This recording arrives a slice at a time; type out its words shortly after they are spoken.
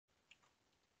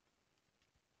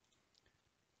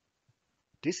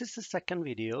This is the second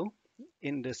video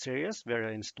in the series where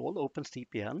I install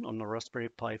OpenCPN on a Raspberry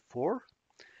Pi 4.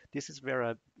 This is where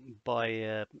I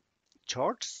buy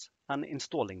charts and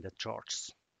installing the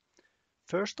charts.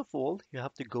 First of all, you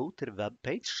have to go to the web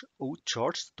page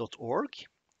ocharts.org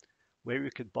where you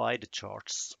could buy the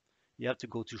charts. You have to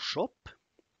go to shop.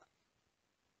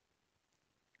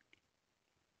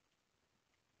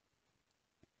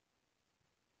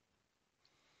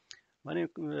 When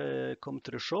you come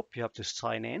to the shop, you have to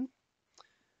sign in.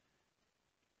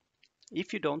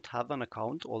 If you don't have an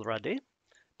account already,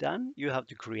 then you have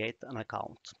to create an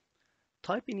account.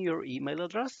 Type in your email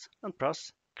address and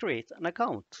press create an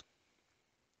account.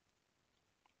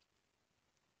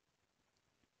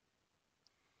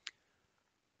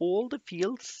 All the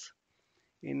fields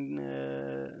in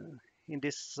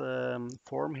this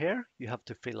form here you have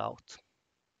to fill out.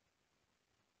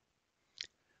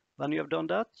 When you have done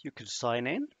that, you could sign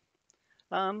in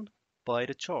and buy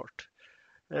the chart.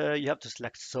 You have to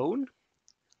select zone.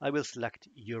 I will select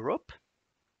Europe.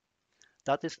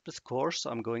 That is because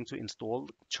I'm going to install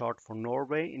chart for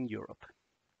Norway in Europe.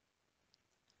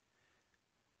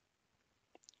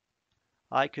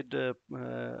 I could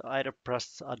either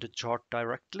press add the chart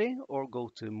directly or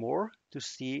go to more to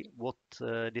see what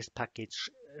this package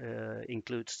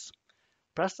includes.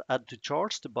 Press add to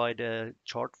charts to buy the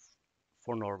chart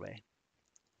for Norway.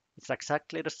 It's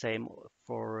exactly the same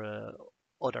for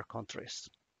other countries.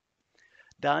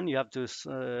 Then you have to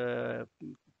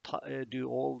do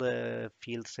all the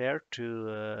fields here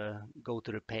to go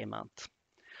to the payment.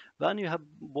 When you have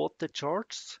bought the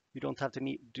charts, you don't have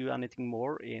to do anything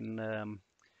more in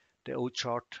the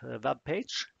OChart web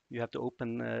page. You have to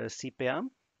open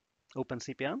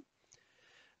OpenCPN,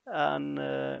 and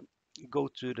go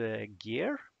to the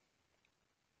gear,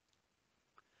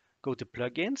 go to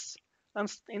plugins, and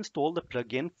install the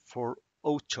plugin for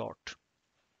OChart.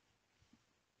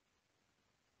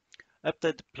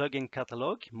 Update the plugin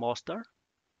catalog, master.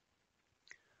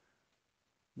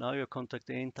 Now you contact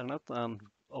the internet and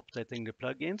updating the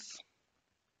plugins.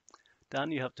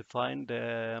 Then you have to find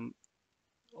the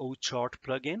OChart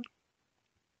plugin.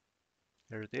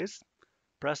 Here it is.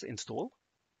 Press install.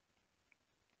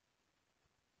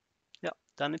 Yeah,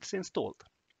 then it's installed.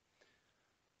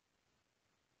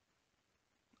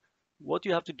 What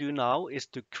you have to do now is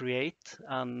to create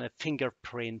a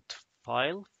fingerprint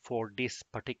file for this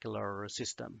particular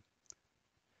system.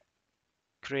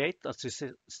 Create a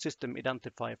system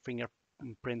identifier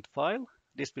fingerprint file.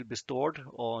 This will be stored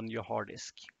on your hard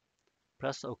disk.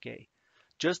 Press OK.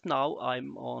 Just now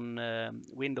I'm on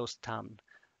Windows 10.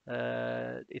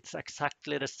 It's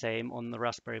exactly the same on the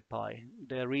Raspberry Pi.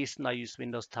 The reason I use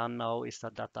Windows 10 now is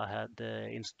that I had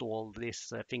installed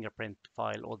this fingerprint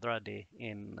file already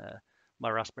in my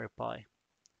Raspberry Pi.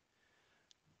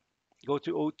 Go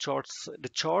to OCharts, the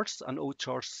charts and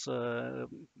OCharts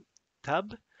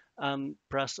tab, and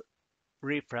press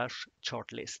refresh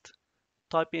chart list.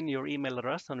 Type in your email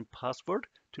address and password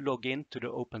to log in to the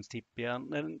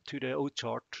OpenCPN and to the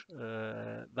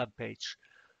OChart web page.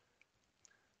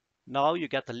 Now you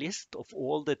get a list of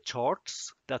all the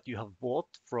charts that you have bought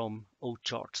from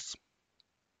OCharts.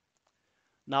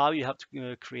 Now you have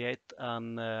to create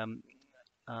an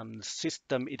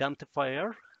system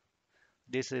identifier.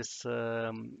 This is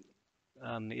an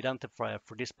identifier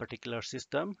for this particular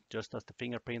system, just as the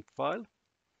fingerprint file.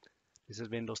 This is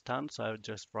Windows 10, so I will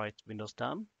just write Windows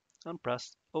 10 and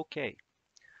press OK.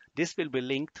 This will be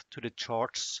linked to the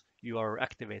charts you are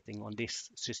activating on this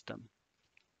system.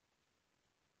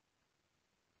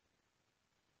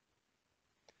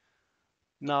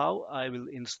 Now I will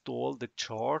install the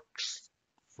charts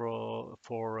for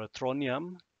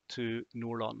Trondheim to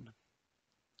Nordland.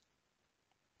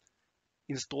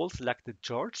 Install selected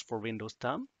charts for Windows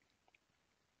 10.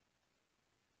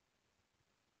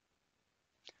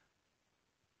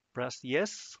 Press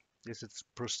yes. This is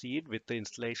proceed with the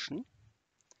installation.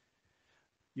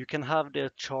 You can have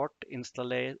the chart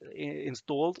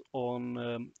installed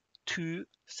on two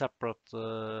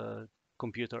separate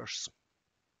computers.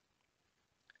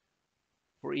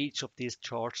 For each of these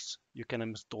charts, you can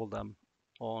install them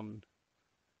on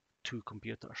two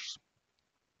computers.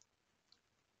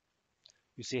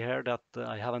 You see here that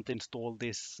I haven't installed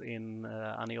this in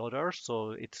any other,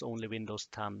 so it's only Windows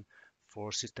 10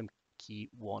 for system key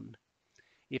 1.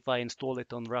 If I install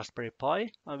it on Raspberry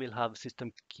Pi, I will have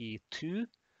system key 2,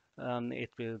 and it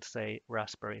will say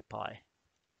Raspberry Pi.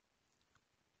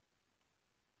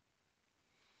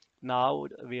 Now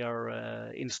we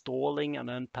are installing and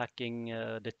unpacking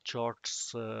the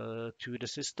charts to the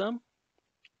system.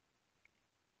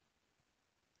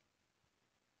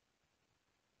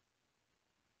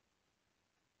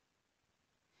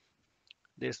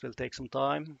 This will take some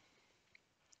time.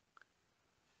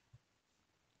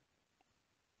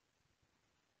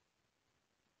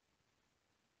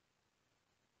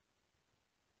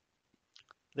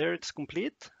 There it's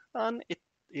complete and it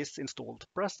is installed.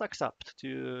 Press accept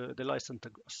to the license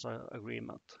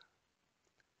agreement.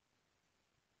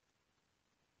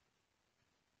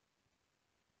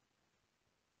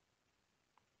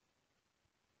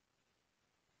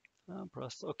 And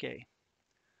press OK.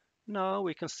 Now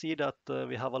we can see that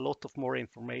we have a lot of more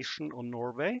information on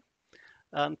Norway,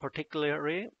 and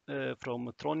particularly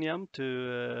from Trondheim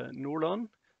to Nordland,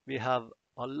 we have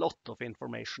a lot of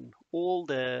information, all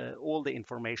the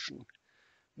information.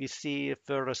 We see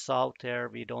further south here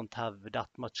we don't have that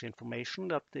much information.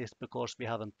 That is because we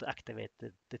haven't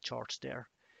activated the charts there.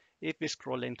 If we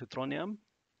scroll into Trondheim,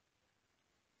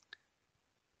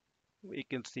 we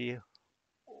can see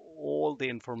all the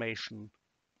information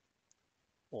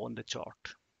on the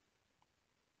chart.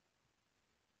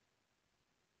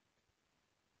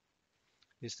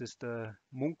 This is the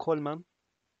Munkholmen,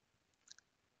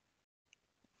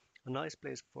 a nice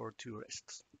place for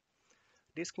tourists.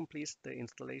 This completes the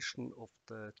installation of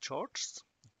the charts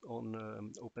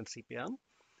on OpenCPN.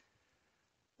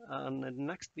 And the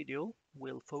next video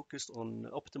will focus on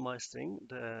optimizing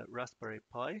the Raspberry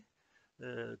Pi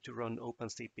to run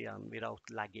OpenCPN without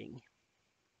lagging.